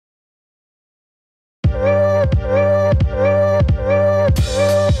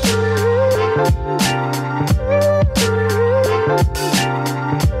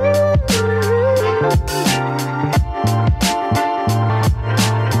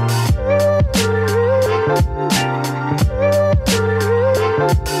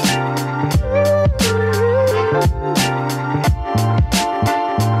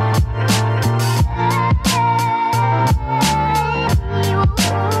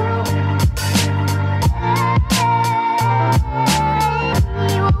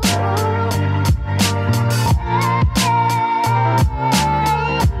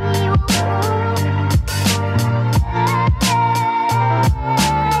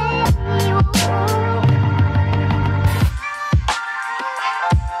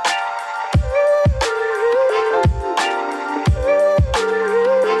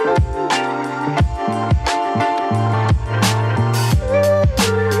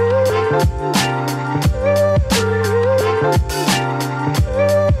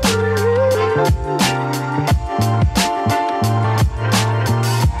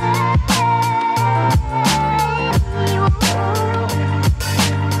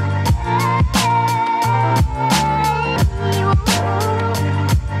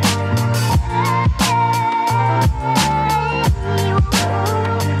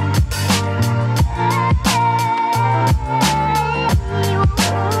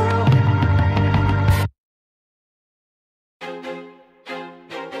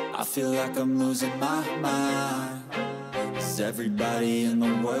feel like I'm losing my mind. Is everybody in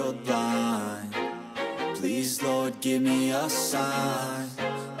the world blind? Please, Lord, give me a sign,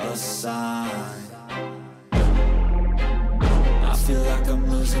 a sign. I feel like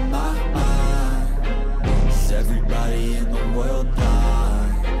I'm losing my mind. Is everybody in the world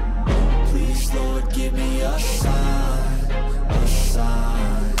blind? Please, Lord, give me a sign, a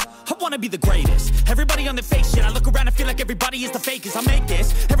sign. I wanna be the greatest. Everybody on the fake shit. I look around and feel like everybody is the fakest. I make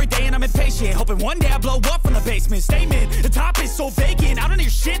this every day and I'm impatient, hoping one day I blow up from the basement. Statement, the top is so vacant. I don't hear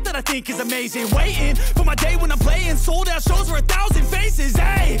shit that I think is amazing. Waiting for my day when I'm playing sold out shows for 1,000 faces.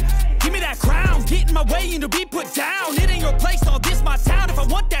 Hey, give me that crown, get in my way and to be put down. It ain't your place, all this my town. If I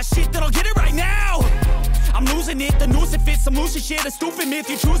want that shit, then I'll get it right now. I'm losing it, the noose it fits. I'm losing shit, a stupid myth.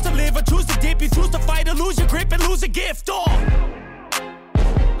 You choose to live or choose to dip. You choose to fight or lose your grip and lose a gift.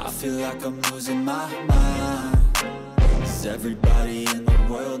 I feel like I'm losing my mind. Is everybody in the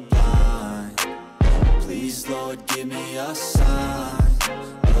world blind? Please, Lord, give me a sign,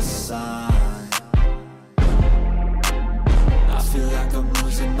 a sign. I feel like I'm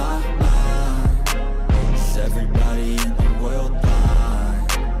losing my mind. Is everybody in the world blind?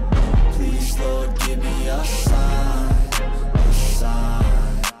 Please, Lord, give me a sign, a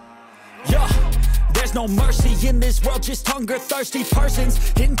sign. Yeah. There's no mercy in this world, just hunger-thirsty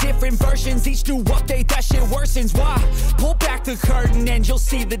persons in different versions. Each new update, that shit worsens. Why? Pull back the curtain and you'll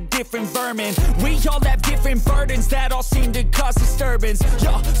see the different vermin. We all have different burdens that all seem to cause disturbance.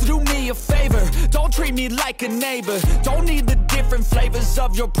 Yo, so do me a favor, don't treat me like a neighbor. Don't need the different flavors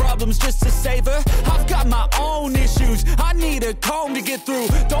of your problems just to savor. I've got my own issues, I need a comb to get through.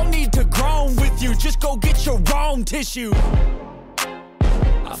 Don't need to groan with you, just go get your own tissue.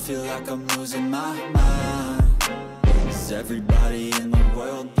 I feel like I'm losing my mind. Is everybody in the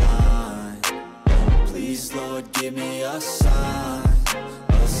world blind? Please, Lord, give me a sign,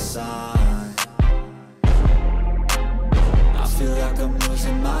 a sign. I feel like I'm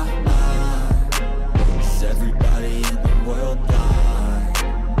losing my mind. Is everybody in the world blind?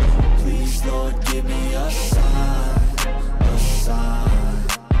 Please, Lord, give me a sign, a sign.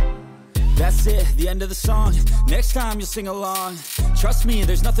 That's it, the end of the song. Next time you'll sing along. Trust me,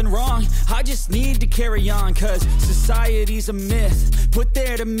 there's nothing wrong. I just need to carry on, cause society's a myth put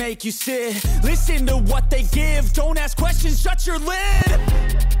there to make you sit. Listen to what they give. Don't ask questions, shut your lid.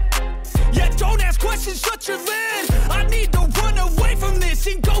 Yeah, don't ask questions, shut your lid.